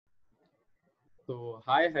So,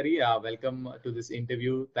 hi Hari, welcome to this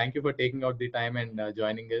interview. Thank you for taking out the time and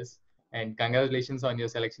joining us. And congratulations on your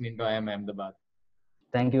selection into IIM Ahmedabad.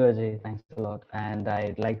 Thank you, Ajay. Thanks a lot. And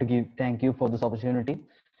I'd like to give thank you for this opportunity.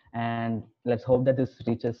 And let's hope that this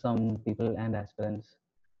reaches some people and aspirants.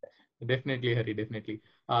 Definitely, Hari, definitely.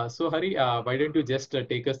 So, Hari, why don't you just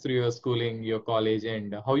take us through your schooling, your college,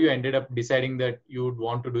 and how you ended up deciding that you would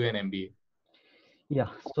want to do an MBA? Yeah.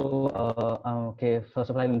 Okay. First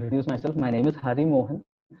of all, I'll introduce myself. My name is Hari Mohan.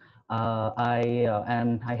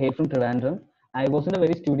 I hail from Trivandrum. I wasn't a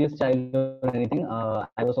very studious child or anything.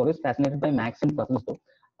 I was always fascinated by maths and puzzles though.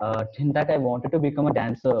 In fact, I wanted to become a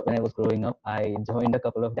dancer when I was growing up. I joined a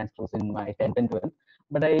couple of dance crews in my 10th and 12th,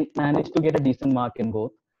 but I managed to get a decent mark in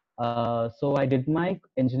both. So I did my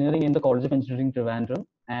engineering in the College of Engineering Trivandrum,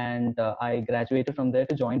 and I graduated from there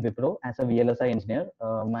to join Wipro as a VLSI engineer.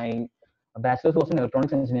 My bachelor's was in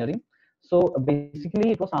electronics engineering. So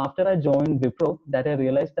basically, it was after I joined Wipro that I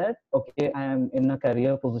realized that okay, I am in a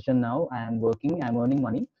career position now. I am working, I'm earning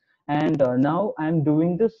money, and now I'm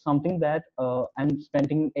doing this something that I'm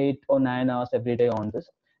spending 8 or 9 hours every day on this.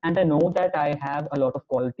 And I know that I have a lot of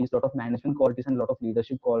qualities, a lot of management qualities, and a lot of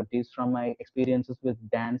leadership qualities from my experiences with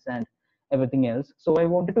dance and everything else. So I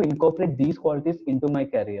wanted to incorporate these qualities into my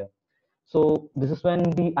career. So this is when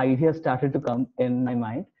the idea started to come in my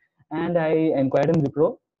mind, and I inquired in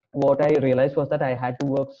Wipro. What I realized was that I had to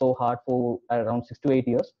work so hard for around 6 to 8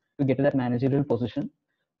 years to get to that managerial position.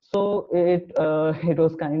 So it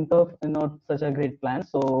was kind of not such a great plan.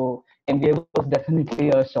 So MBA was definitely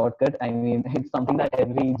a shortcut. I mean, it's something that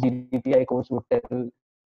every GDPI coach would tell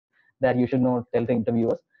that you should not tell the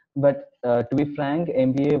interviewers. But to be frank,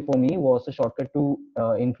 MBA for me was a shortcut to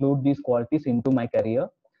include these qualities into my career.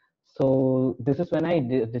 So this is when I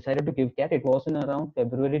decided to give CAT. It was in around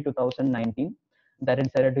February 2019 that I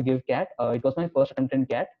decided to give CAT. It was my first attempt in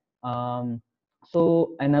CAT. Um,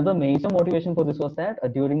 so another major motivation for this was that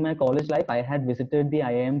during my college life, I had visited the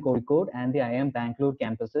IIM Kozhikode and the IIM Bangalore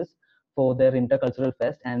campuses for their intercultural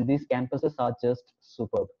fest, and these campuses are just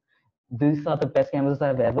superb. These are the best campuses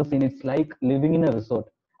I've ever seen. It's like living in a resort.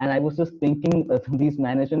 And I was just thinking, these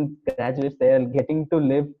management graduates, they are getting to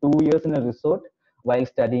live 2 years in a resort while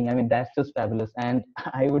studying. I mean, that's just fabulous. And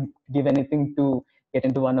I would give anything to get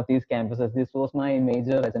into one of these campuses. This was my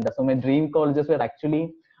major agenda. So my dream colleges were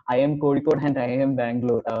actually IIM Kozhikode and IIM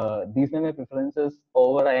Bangalore. These were my preferences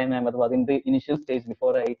over IIM Ahmedabad in the initial stage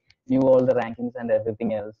before I knew all the rankings and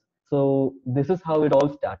everything else. So this is how it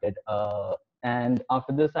all started. And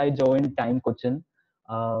after this, I joined Time Cochin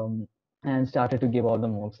um, and started to give all the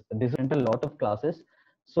mocks. This went a lot of classes.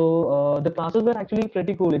 So the classes were actually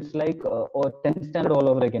pretty cool. It's like or 10th standard all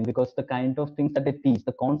over again because the kind of things that they teach,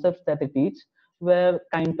 the concepts that they teach were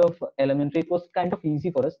kind of elementary. It was kind of easy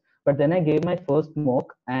for us. But then I gave my first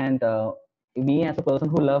mock, and me as a person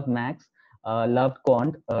who loved maths, loved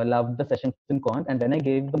quant, loved the sessions in quant, and then I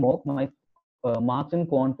gave the mock. My marks in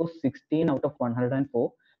quant was 16 out of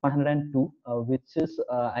 104. 102, which is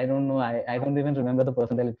I don't know, I don't even remember the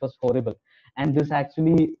percentile. It was horrible, and this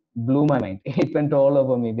actually blew my mind. It went all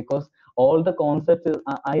over me because all the concepts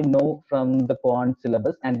I know from the quant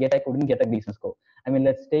syllabus, and yet I couldn't get a decent score. I mean,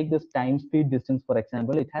 let's take this time speed distance for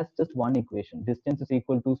example. It has just one equation: distance is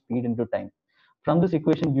equal to speed into time. From this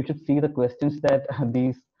equation, you should see the questions that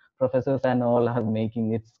these professors and all are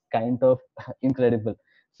making. It's kind of incredible.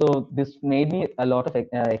 So this made me a lot of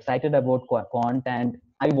excited about quant, and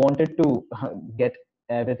I wanted to get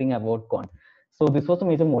everything about quant. So this was a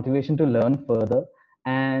major motivation to learn further.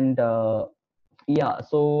 And yeah,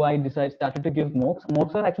 so I decided started to give mocks.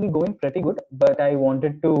 Mocks are actually going pretty good, but I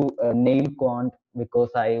wanted to nail quant because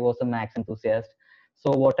I was a max enthusiast.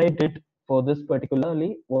 So what I did for this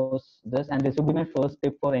particularly was this, and this would be my first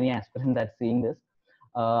tip for any aspirant that's seeing this.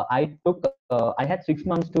 I had 6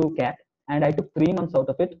 months to CAT, and I took 3 months out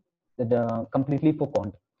of it completely for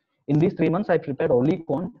quant. In these 3 months, I prepared only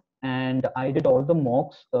quant, and I did all the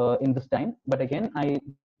mocks in this time. But again, I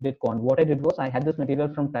did quant. What I did was I had this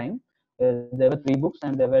material from time. There were three books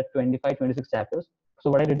and there were 25, 26 chapters.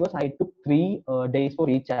 So what I did was I took 3 days for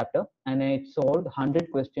each chapter, and I solved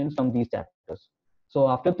 100 questions from these chapters. So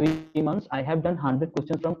after 3 months, I have done 100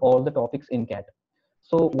 questions from all the topics in CAT.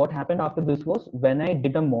 So what happened after this was when I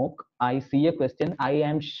did a mock, I see a question. I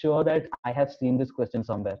am sure that I have seen this question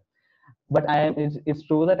somewhere, but it's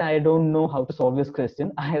true that I don't know how to solve this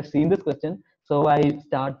question. I have seen this question, so I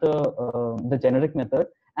start the generic method,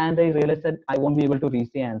 and I realized that I won't be able to reach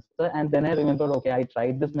the answer. And then I remembered, okay, I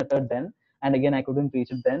tried this method then, and again I couldn't reach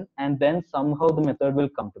it then, and then somehow the method will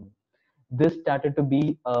come to me. This started to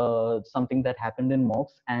be something that happened in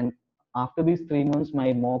mocks, and after these 3 months,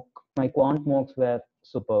 my quant mocks were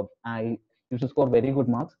superb. I used to score very good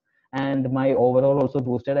marks, and my overall also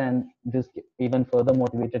boosted, and this even further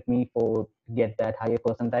motivated me for get that higher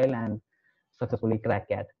percentile and successfully crack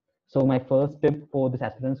CAT. So my first tip for this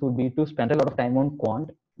aspirants would be to spend a lot of time on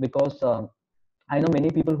quant, because I know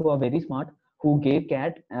many people who are very smart who gave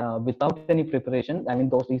CAT without any preparation. I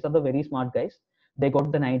mean, these are the very smart guys. They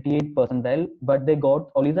got the 98 percentile, but they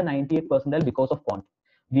got only the 98 percentile because of quant.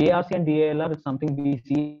 VARC and DALR is something we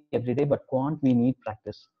see every day, but quant we need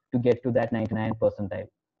practice to get to that 99 percentile.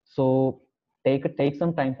 So take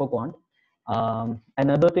some time for quant.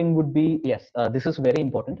 Another thing would be, yes, this is very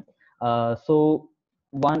important. So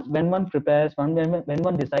when one prepares, when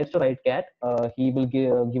one decides to write CAT, he will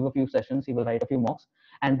give a few sessions, he will write a few mocks,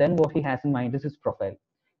 and then what he has in mind is his profile.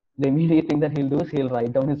 The immediate thing that he'll do is he'll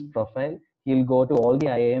write down his profile. He'll go to all the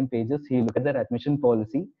IIM pages. He'll look at their admission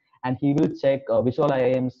policy, and he will check which all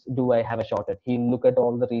IIMs do I have a shot at. He'll look at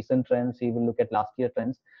all the recent trends. He will look at last year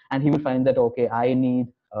trends, and he will find that okay, I need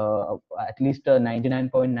at least a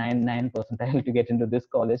 99.99 percentile to get into this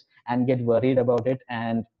college, and get worried about it,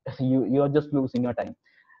 and you're just losing your time.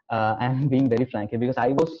 I'm being very frank here because I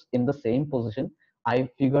was in the same position. I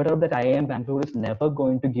figured out that IIM Bangalore is never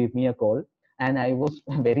going to give me a call, and I was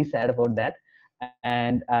very sad about that.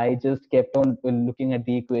 And I just kept on looking at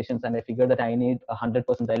the equations, and I figured that I need 100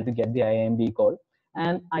 percentile to get the IIMB call.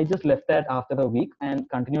 And I just left that after a week and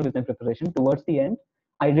continued with my preparation. Towards the end,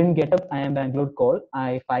 I didn't get a IIM Bangalore call.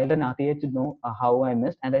 I filed an RTA to know how I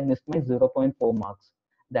missed, and I missed my zero point 0.4 marks.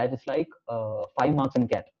 That is like 5 marks in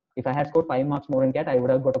CAT. If I had scored 5 marks more in CAT, I would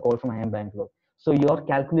have got a call from IIM Bangalore. So your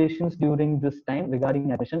calculations during this time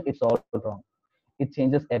regarding admission, it's all wrong. It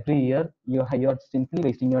changes every year. You're simply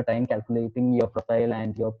wasting your time calculating your profile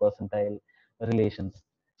and your percentile relations.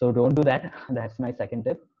 So don't do that. That's my second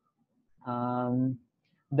tip.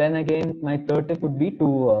 Then again, my third tip would be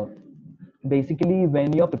to basically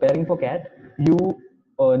when you're preparing for CAT, you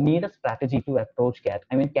need a strategy to approach CAT.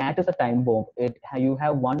 I mean, CAT is a time bomb. You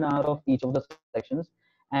have 1 hour of each of the sections,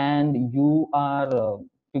 and you are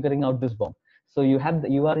figuring out this bomb. So you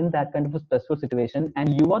are in that kind of a stressful situation,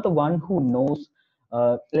 and you are the one who knows.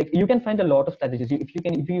 Like you can find a lot of strategies.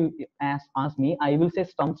 If you ask me, I will say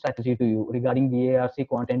some strategy to you regarding VARC,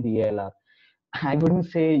 quant, and DALR. I wouldn't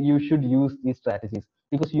say you should use these strategies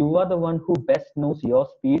because you are the one who best knows your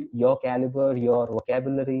speed, your caliber, your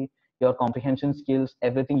vocabulary, your comprehension skills,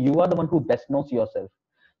 everything. You are the one who best knows yourself.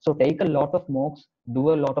 So take a lot of mocks,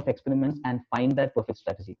 do a lot of experiments, and find that perfect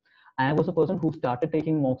strategy. I was a person who started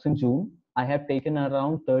taking mocks in June. I have taken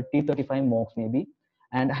around 30, 35 mocks maybe.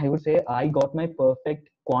 And I would say I got my perfect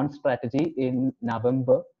quant strategy in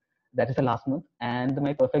November. That is the last month. And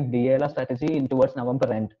my perfect DLR strategy in towards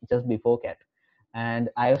November end, just before CAT. And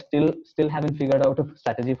I still haven't figured out a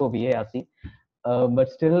strategy for VARC. But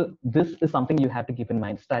still, this is something you have to keep in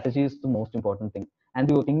mind. Strategy is the most important thing, and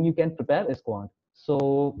the thing you can prepare is quant.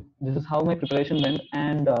 So this is how my preparation went,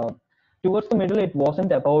 and towards the middle, it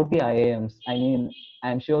wasn't about the IIMs. I mean,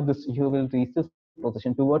 I'm sure this you will reach this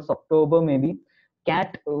position towards October, maybe.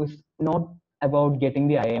 CAT is not about getting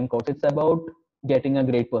the IIM codes. It's about getting a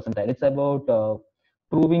great percentile. It's about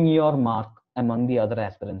proving your mark among the other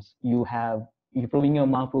aspirants. You proving your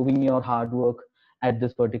mark, proving your hard work at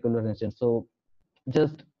this particular instance. So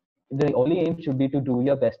just the only aim should be to do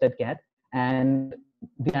your best at CAT, and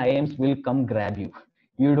the IIMs will come grab you.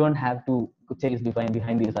 You don't have to chase behind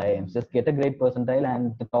these IIMs. Just get a great percentile,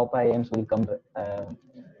 and the top IIMs will come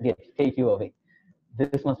take you away.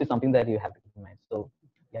 This must be something that you have to keep in mind. So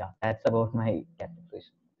yeah, that's about my CAT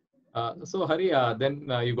preparation. So Hari, then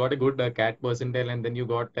you got a good CAT percentile, and then you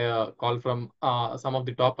got a call from some of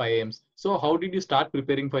the top IIMs. So how did you start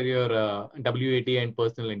preparing for your WAT and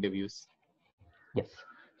personal interviews? Yes.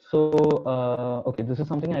 So, okay, this is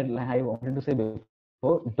something I wanted to say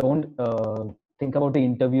before. Don't think about the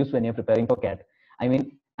interviews when you're preparing for CAT. I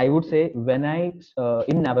mean, I would say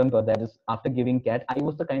in November, that is after giving CAT, I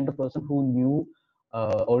was the kind of person who knew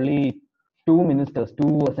only two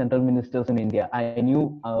central ministers in India. I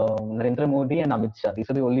knew Narendra Modi and Amit Shah. These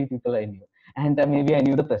are the only people I knew. And maybe I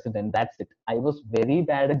knew the president. That's it. I was very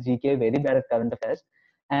bad at GK, very bad at current affairs.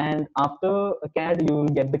 And after a CAD, you will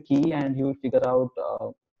get the key and you will figure out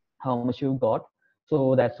how much you got.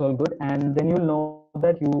 So that's all good. And then you'll know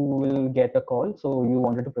that you will get a call. So you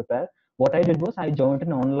wanted to prepare. What I did was I joined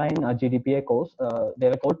an online GDPA course. They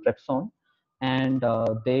were called Prepson. And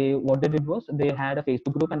what they did was they had a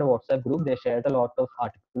Facebook group and a WhatsApp group. They shared a lot of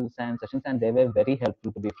articles and sessions, and they were very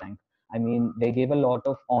helpful, to be frank. I mean, they gave a lot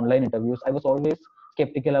of online interviews. I was always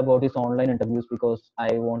skeptical about these online interviews because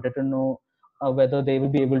I wanted to know whether they will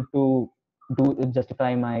be able to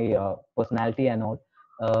justify my personality and all.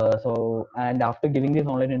 And after giving these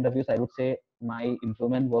online interviews, I would say my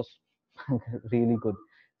improvement was really good.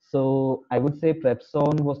 So I would say Prep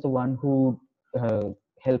Zone was the one who uh,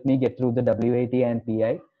 helped me get through the WAT and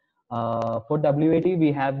PI. For WAT,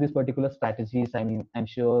 we have these particular strategies. I mean, I'm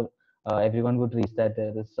sure everyone would reach that.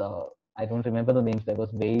 There is, I don't remember the names. There was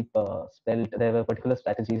VAPE spelled. There were particular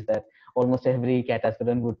strategies that almost every CAT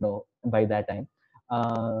aspirant would know by that time.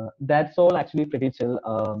 That's all actually pretty chill.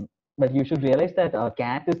 But you should realize that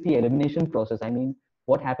CAT is the elimination process. I mean,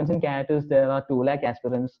 what happens in CAT is there are 2 lakh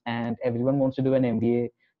aspirants and everyone wants to do an MBA.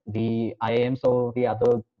 The IIMs or the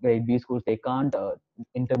other grade B schools, they can't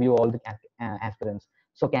interview all the aspirants.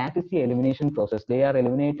 So CAT is the elimination process. They are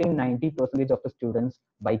eliminating 90% of the students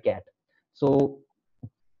by CAT. So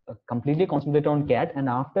completely concentrate on CAT, and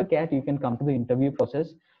after CAT you can come to the interview process.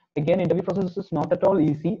 Again, interview process is not at all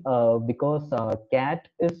easy because CAT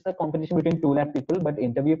is a competition between 2 lakh people, but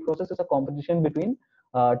interview process is a competition between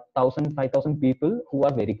 1000 5000 people who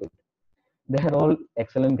are very good. They are all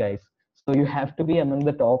excellent guys, so you have to be among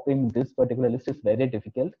the top in this particular list. Is very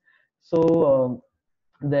difficult. So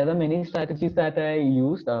there were many strategies that I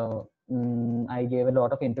used. I gave a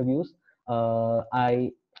lot of interviews.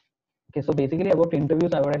 I Okay, so basically about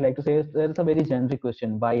interviews, what I'd like to say is there is a very generic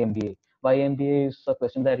question: why MBA? Why MBA is a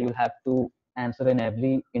question that you'll have to answer in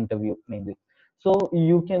every interview, mainly. So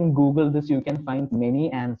you can Google this, you can find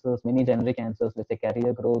many answers, many generic answers. Let's say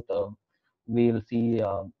career growth. We'll see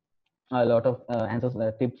a lot of answers,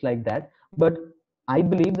 tips like that. But I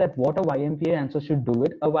believe that what a YMPA answer should do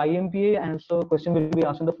it. A YMPA answer question will be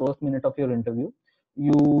asked in the first minute of your interview.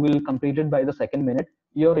 You will complete it by the second minute.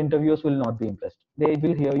 Your interviewers will not be impressed. They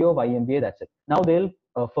will hear your YMPA. That's it. Now they'll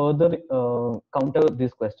further counter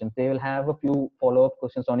these questions. They will have a few follow-up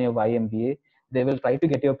questions on your YMPA. They will try to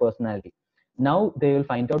get your personality. Now they will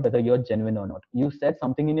find out whether you're genuine or not. You said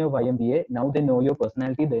something in your YMBA. Now they know your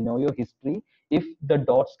personality. They know your history. If the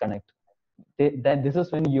dots connect, that this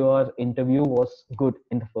is when your interview was good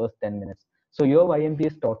in the first 10 minutes. So your YMP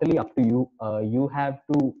is totally up to you. You have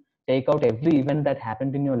to take out every event that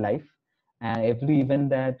happened in your life and every event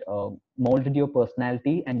that molded your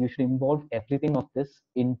personality, and you should involve everything of this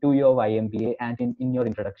into your YMBA and in your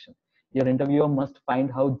introduction. Your interviewer must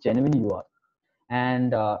find how genuine you are.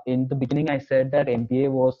 And in the beginning, I said that MBA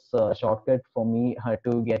was a shortcut for me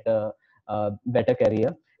to get a better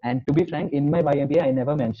career. And to be frank, in my YMBA, I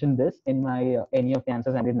never mentioned this. In my any of the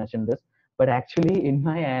answers, I didn't mention this. But actually, in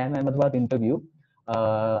my IIM Ahmedabad interview,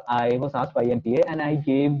 I was asked by MBA, and I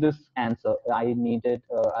gave this answer. I needed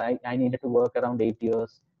to work around 8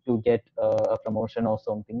 years to get a promotion or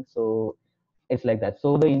something. So it's like that.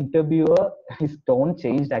 So the interviewer, his tone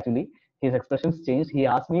changed actually. His expressions changed. He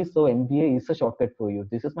asked me, "So MBA is a shortcut for you?"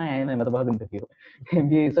 This is my IIM Ahmedabad interview.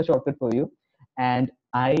 MBA is a shortcut for you, and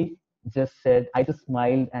I just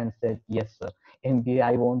smiled and said, "Yes, sir. MBA.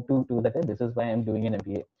 I want to do that. This is why I'm doing an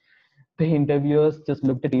MBA." The interviewers just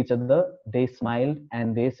looked at each other. They smiled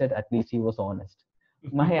and they said, "At least he was honest."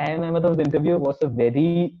 My IIM Ahmedabad interview was a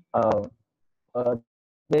very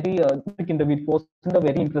quick interview. It wasn't a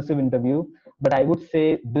very impressive interview, but I would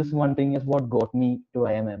say this one thing is what got me to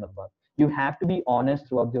IIM Ahmedabad. You have to be honest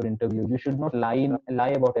throughout your interview. You should not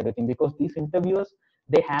lie about everything, because these interviewers,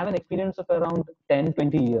 they have an experience of around 10,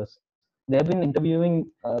 20 years. They've been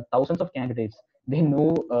interviewing thousands of candidates. They know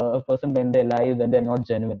a person when they lie, when they're not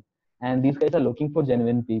genuine. And these guys are looking for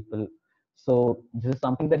genuine people. So this is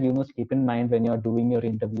something that you must keep in mind when you're doing your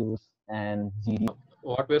interviews and GD.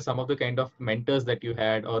 What were some of the kind of mentors that you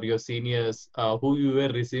had or your seniors who you were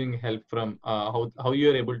receiving help from? How you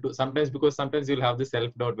are able to sometimes, because sometimes you'll have the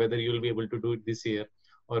self doubt whether you will be able to do it this year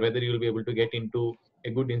or whether you will be able to get into a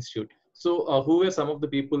good institute. So who were some of the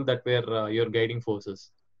people that were your guiding forces?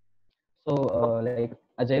 So, like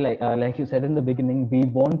Ajay, like you said in the beginning, we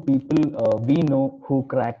want people we know who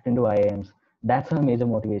cracked into IIMs. That's our major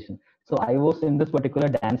motivation. So I was in this particular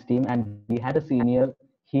dance team, and we had a senior.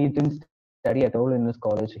 He didn't study at all in his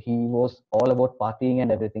college. He was all about partying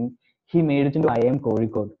and everything. He made it into IIM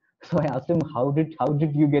Kozhikode. So I asked him, how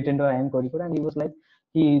did you get into IIM Kozhikode? And he was like,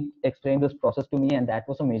 he explained this process to me, and that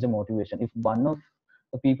was a major motivation. If one of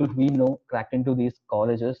the people we know cracked into these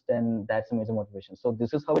colleges, then that's a major motivation. So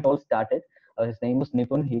this is how it all started. His name was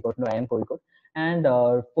Nipun. He got into IIM Kozhikode. And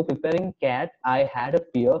for preparing CAT, I had a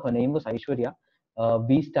peer. Her name was Aishwarya.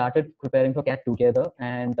 We started preparing for CAT together,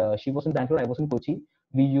 and she was in Bangalore. I was in Kochi.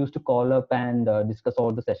 We used to call up and discuss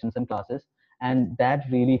all the sessions and classes, and that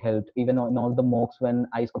really helped. Even in all the mocks, when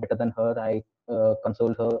I scored better than her, I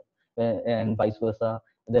consoled her, and vice versa.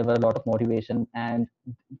 There were a lot of motivation, and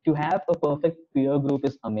to have a perfect peer group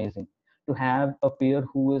is amazing. To have a peer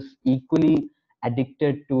who is equally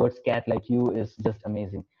addicted towards cat like you is just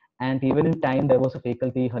amazing. And even in time, there was a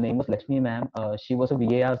faculty. Her name was Lakshmi ma'am. She was a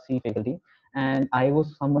VARC faculty, and I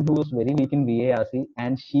was someone who was very weak in VARC,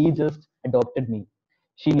 and she just adopted me.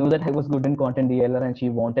 She knew that I was good in content DLR, and she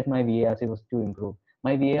wanted my VARC was to improve.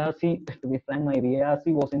 My VARC, to be frank, my VARC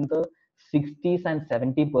was in the 60s and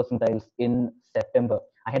 70 percentiles in September.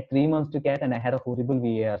 I had 3 months to cat, and I had a horrible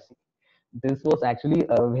VARC. This was actually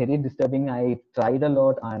very disturbing. I tried a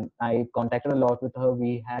lot and I contacted a lot with her.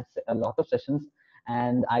 We had a lot of sessions,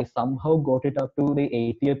 and I somehow got it up to the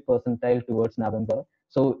 80th percentile towards November.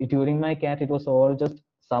 So during my cat, it was all just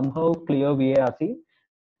somehow clear VARC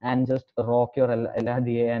and just rock your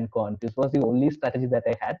LRDA and con. This was the only strategy that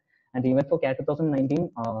I had. And even for cat 2019,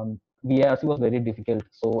 VARC was very difficult.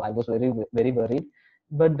 So I was very worried.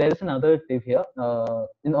 But there is another tip here.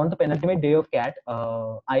 On the penultimate day of CAT,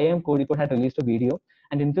 IIM Codecode had released a video,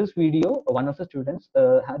 and in this video, one of the students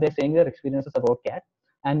they're saying their experiences about CAT,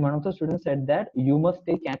 and one of the students said that you must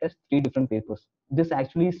take CAT as three different papers. This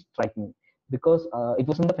actually struck me because it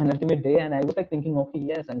was on the penultimate day, and I was like thinking, okay,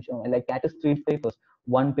 yes, I'm sure. Like CAT is three papers.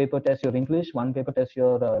 One paper tests your English, one paper tests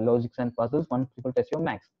your logics and puzzles, one paper tests your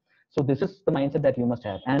maths. So this is the mindset that you must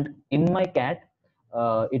have. And in my CAT,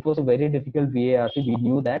 it was a very difficult VARC. We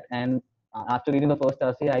knew that, and after reading the first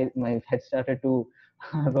RC, my head started to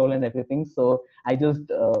roll and everything. So I just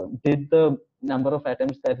did the number of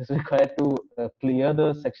attempts that is required to clear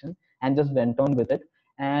the section and just went on with it.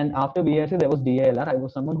 And after VARC, there was DALR. I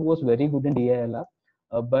was someone who was very good in DALR,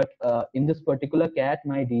 but in this particular CAT,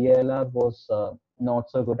 my DALR was not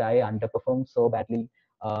so good. I underperformed so badly.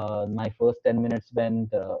 My first 10 minutes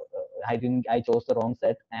went. I didn't. I chose the wrong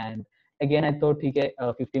set, and again I thought, okay,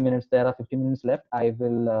 50 minutes, there are 50 minutes left, I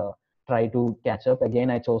will try to catch up. Again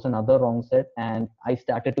I chose another wrong set, and I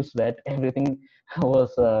started to sweat. Everything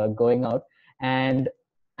was going out, and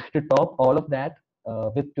to top all of that,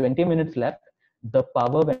 with 20 minutes left, the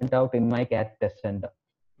power went out in my cat test center.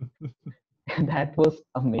 That was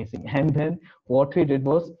amazing. And then what we did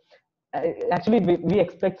was, actually we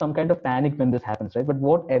expect some kind of panic when this happens, right? But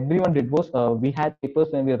what everyone did was, we had papers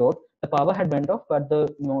when we wrote, the power had went off, but the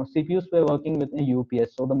CPUs were working with a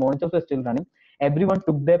UPS, so the monitors were still running. Everyone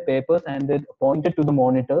took their papers and they pointed to the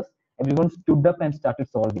monitors. Everyone stood up and started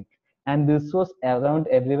solving, and this was around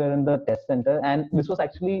everywhere in the test center, and this was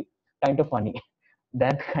actually kind of funny.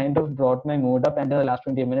 That kind of brought my mood up, and in the last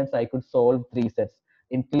 20 minutes I could solve three sets.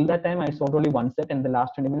 Until that time I solved only one set, and the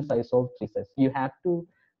last 20 minutes I solved three sets. You have to,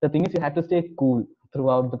 the thing is, you have to stay cool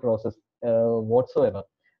throughout the process, whatsoever.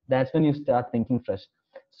 That's when you start thinking fresh.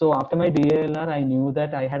 So after my DALR, I knew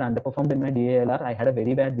that I had underperformed in my DALR. I had a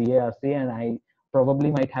very bad VARC, and I probably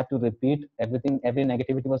might have to repeat everything. Every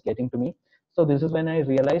negativity was getting to me. So this is when I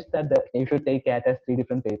realized that you should take CAT as three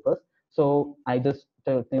different papers. So I just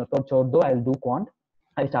thought, though I'll do quant.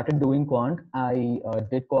 I started doing quant. I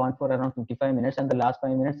did quant for around 55 minutes, and the last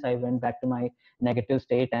 5 minutes I went back to my negative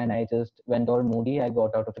state, and I just went all moody. I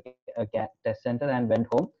got out of the test center and went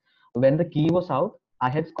home. When the key was out, I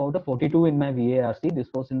had scored a 42 in my VARC. This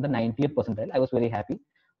was in the 90th percentile. I was very happy.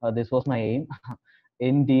 This was my aim.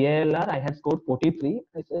 In DALR, I had scored 43.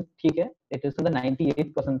 I said, okay, it is in the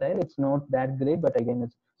 98th percentile. It's not that great, but again,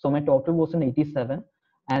 it's so my total was an 87.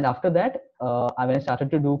 And after that, when I started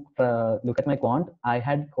to do look at my quant, I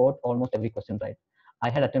had got almost every question right. I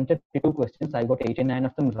had attempted 52 questions. I got 89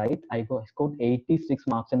 of them right. Scored 86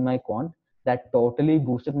 marks in my quant. That totally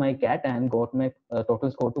boosted my CAT and got my total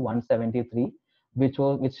score to 173, which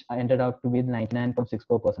ended up to be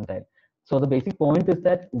 99.64 percentile. So the basic point is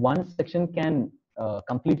that one section can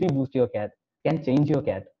completely boost your CAT, can change your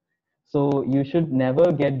CAT. So you should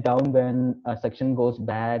never get down when a section goes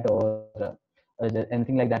bad, or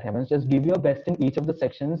anything like that happens. Just give your best in each of the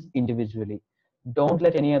sections individually. Don't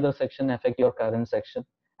let any other section affect your current section,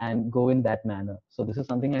 and go in that manner. So this is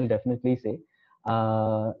something I'll definitely say.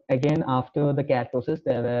 Again, after the CAT process,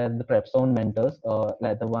 there were the prep zone mentors,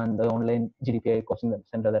 like the online GDPI coaching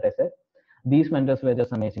center that I said. These mentors were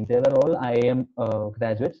just amazing. They were all IIM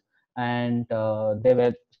graduates, and they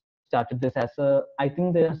were started this as a, I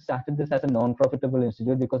think they started this as a non-profitable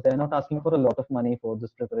institute, because they're not asking for a lot of money for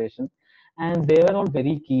this preparation, and they were all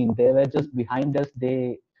very keen. They were just behind us.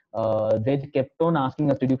 They kept on asking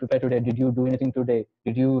us, did you prepare today? Did you do anything today?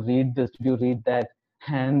 Did you read this? Did you read that?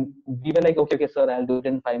 And we were like, okay, sir, I'll do it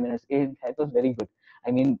in 5 minutes. It was very good.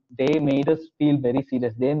 I mean, they made us feel very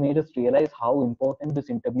serious. They made us realize how important this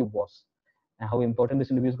interview was, and how important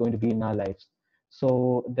this interview is going to be in our lives.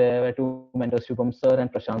 So there were two mentors, Shubham sir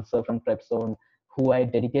and Prashant sir from Prep Zone, who I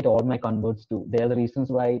dedicate all my converts to. They are the reasons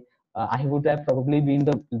why I would have probably been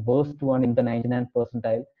the worst one in the 99th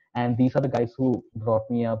percentile, and these are the guys who brought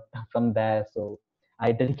me up from there. So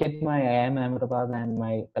I dedicate my IIM Ahmedabad and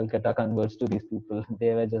my Calcutta converts to these people.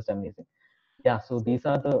 They were just amazing. Yeah, so these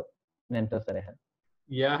are the mentors that I had.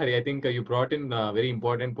 Yeah, Hari, I think you brought in very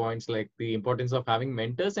important points like the importance of having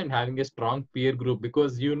mentors and having a strong peer group,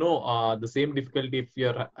 because the same difficulty if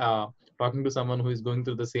you're talking to someone who is going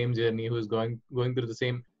through the same journey, who is going through the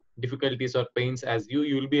same difficulties or pains as you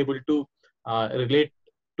will be able to relate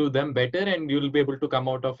to them better, and you'll be able to come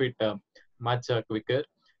out of it much quicker.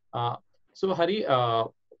 Uh, so Hari,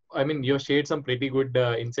 I mean, you shared some pretty good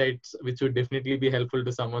insights, which would definitely be helpful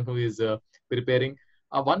to someone who is preparing.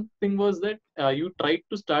 One thing was that you tried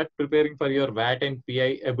to start preparing for your VAT and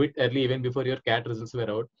PI a bit early, even before your CAT results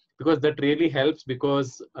were out, because that really helps.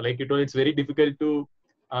 Because, like you told, it's very difficult to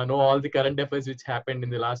know all the current affairs which happened in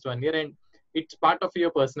the last 1 year, and it's part of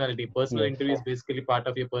your personality. Personal Yes, interview is basically part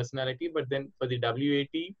of your personality, but then for the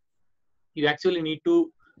WAT, you actually need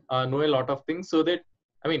to know a lot of things, so that,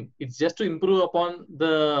 I mean, it's just to improve upon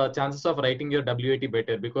the chances of writing your WAT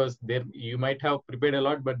better, because there you might have prepared a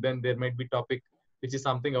lot, but then there might be topic which is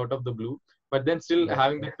something out of the blue, but then still yes,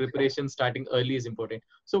 having that preparation starting early is important.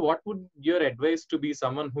 So what would your advice to be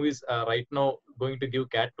someone who is right now going to give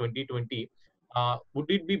CAT 2020?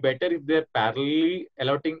 Would it be better if they're parallelly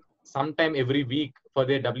allotting sometime every week for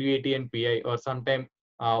their WAT and PI, or sometime,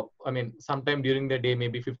 I mean, sometime during the day,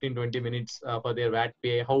 maybe 15, 20 minutes for their VAT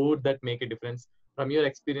pay? How would that make a difference? From your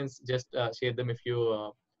experience, just share them a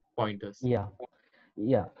few pointers. yeah.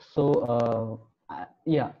 Yeah. So,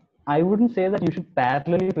 yeah, I wouldn't say that you should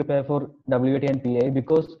parallelly prepare for WAT and PA,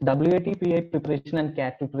 because WAT, PA preparation and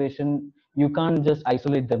CAT preparation, you can't just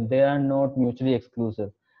isolate them. They are not mutually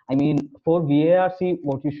exclusive. I mean, for VARC,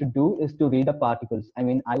 what you should do is to read up articles. I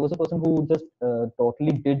mean, I was a person who just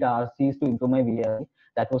totally did RCs to improve my VARC.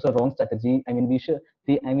 That was a wrong strategy. I mean,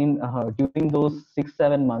 during those 6,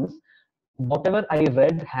 7 months, whatever I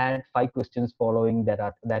read had 5 questions following that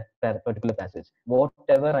particular passage.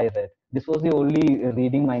 Whatever I read, this was the only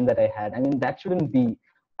reading mind that I had. I mean, that shouldn't be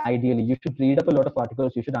ideally. You should read up a lot of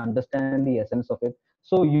articles. You should understand the essence of it.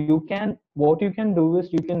 So what you can do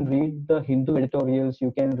is you can read the Hindu editorials.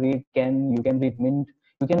 You can read Ken. You can read Mint.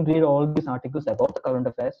 You can read all these articles about the current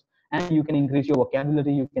affairs, and you can increase your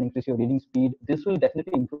vocabulary. You can increase your reading speed. This will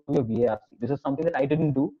definitely improve your VARC. This is something that I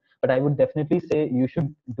didn't do, but I would definitely say you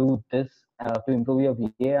should do this to improve your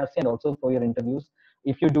VARC and also for your interviews.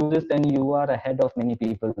 If you do this, then you are ahead of many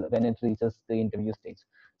people when it reaches the interview stage.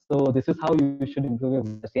 So this is how you should improve your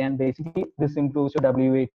VARC, and basically this improves your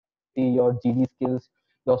WAT, your GD skills,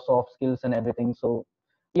 your soft skills, and everything. So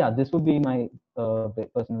yeah, this would be my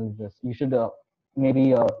personal advice. You should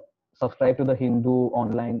maybe subscribe to the Hindu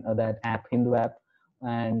online that app, Hindu app,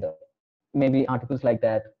 and maybe articles like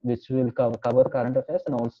that, which will cover current affairs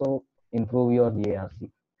and also improve your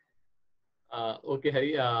VARC. Okay,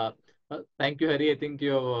 Hari. Thank you, Hari. I think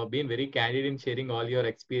you've been very candid in sharing all your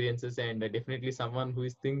experiences, and definitely someone who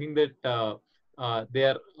is thinking that they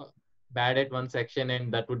are bad at one section,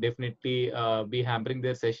 and that would definitely be hampering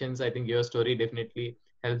their sessions. I think your story definitely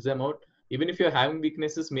helps them out. Even if you're having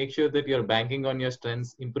weaknesses, make sure that you're banking on your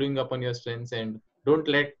strengths, improving upon your strengths, and don't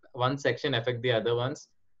let one section affect the other ones.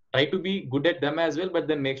 Try to be good at them as well, but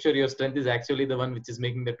then make sure your strength is actually the one which is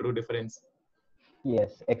making the true difference.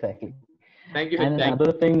 Yes, exactly. Thank you, And Hari. Thank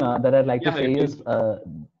another thing that I'd like Yeah, to Hari, say please.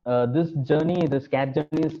 is this cat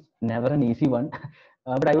journey is never an easy one.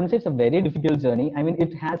 But I wouldn't say it's a very difficult journey. I mean,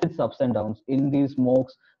 it has its ups and downs. In these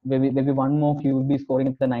mocks, maybe one mock you will be scoring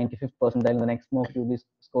at the 95th percentile, the next mock you'll be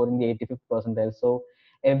scoring the 85th percentile. So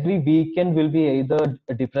every weekend will be either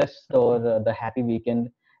depressed or the happy weekend.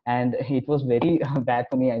 And it was very bad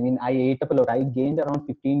for me. I mean, I ate up a lot. I gained around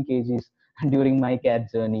 15 kgs during my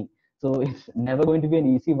cat journey. So it's never going to be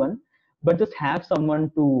an easy one, but just have someone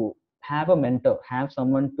to have a mentor, have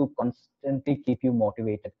someone to constantly keep you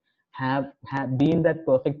motivated, have be in that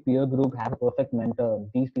perfect peer group, have a perfect mentor.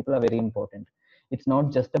 These people are very important. It's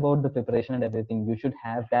not just about the preparation and everything. You should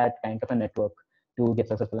have that kind of a network to get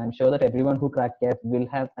successful. I'm sure that everyone who cracked CAT will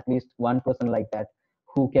have at least one person like that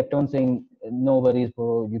who kept on saying, no worries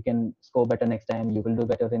bro, you can score better next time, you will do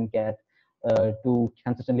better in CAT, to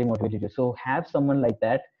consistently motivate you. So have someone like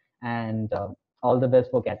that, and all the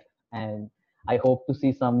best for CAT. And I hope to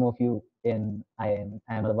see some of you in IIM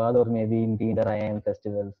Ahmedabad, or maybe in the other IIM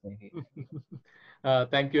festivals, maybe.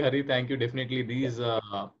 Thank you, Hari. Thank you. Definitely,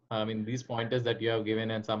 I mean, these pointers that you have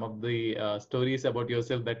given and some of the stories about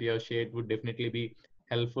yourself that you have shared would definitely be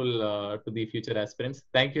helpful to the future aspirants.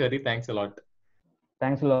 Thank you, Hari. Thanks a lot.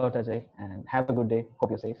 Thanks a lot, Ajay, and have a good day. Hope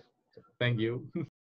you're safe. Thank you.